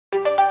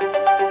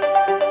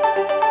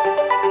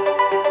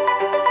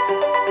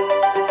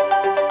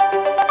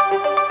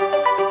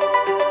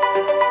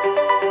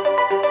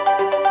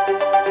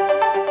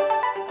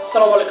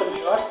Assalamualaikum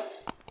viewers.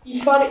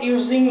 If you are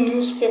using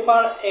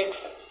newspaper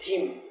X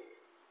theme,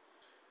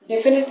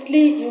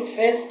 definitely you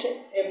faced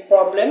a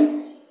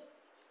problem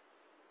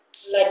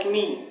like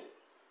me.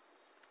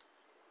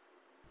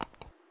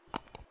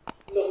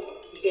 Look,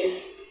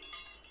 this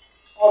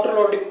auto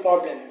loading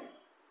problem.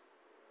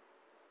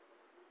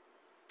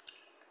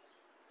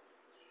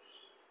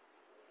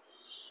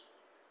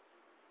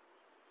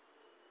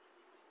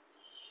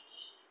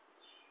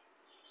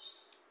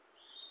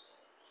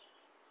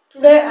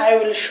 Today I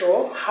will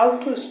show how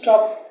to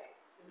stop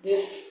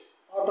this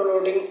auto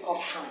loading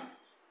option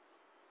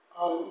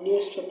on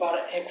newspaper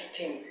X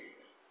theme.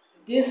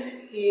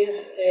 This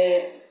is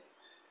a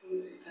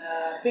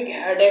big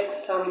headache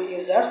some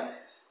users.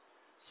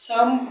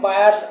 Some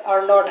buyers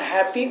are not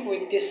happy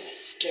with this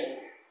system.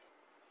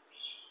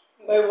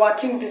 By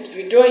watching this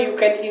video you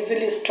can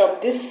easily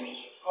stop this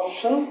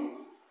option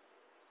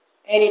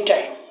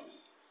anytime.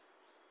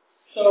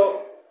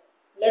 So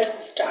let's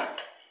start.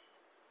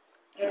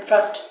 At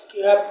first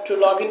you have to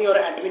log in your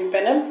admin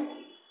panel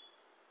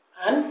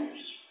and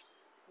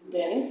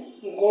then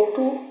go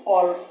to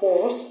all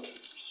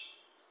posts,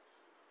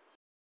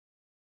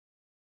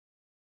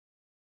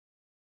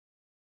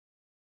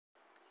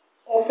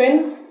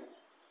 open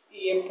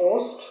a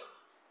post,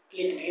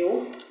 click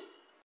view,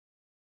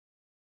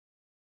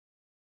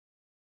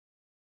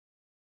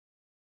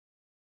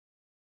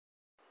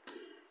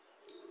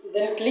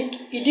 then click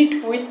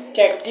edit with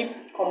Tagdiv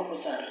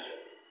composer.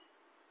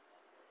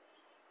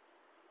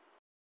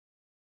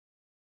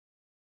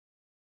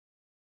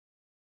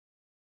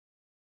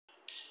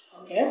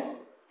 Okay,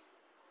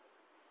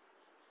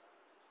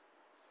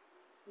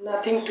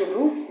 nothing to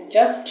do,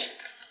 just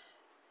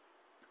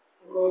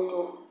go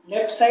to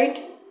left side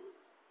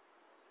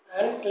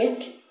and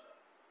click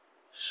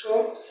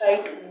show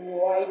site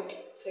wide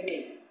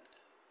setting.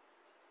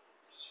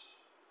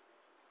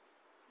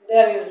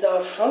 There is the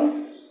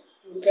option,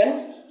 you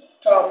can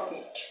stop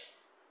it.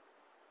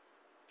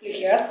 Click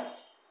here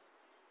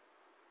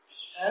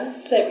and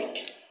save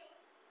it.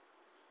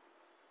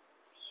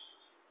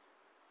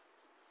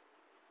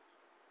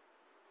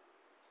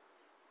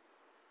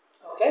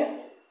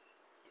 Okay,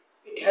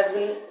 it has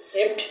been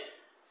saved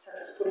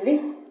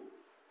successfully.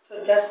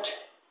 So just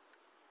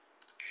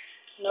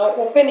now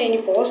open any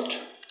post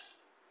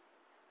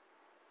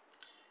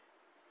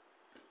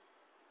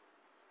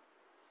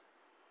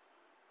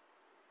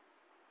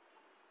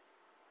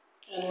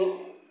and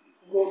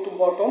go to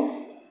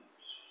bottom.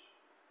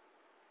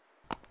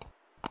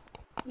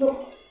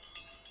 Look,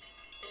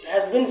 it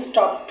has been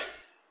stopped.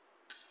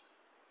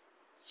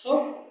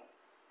 So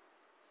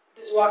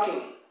it is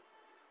working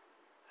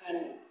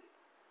and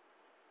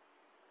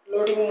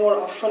loading more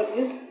option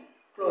is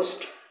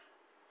closed.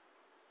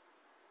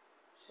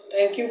 So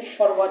thank you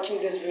for watching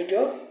this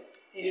video.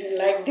 If you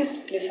like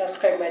this, please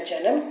subscribe my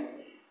channel.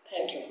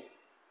 Thank you.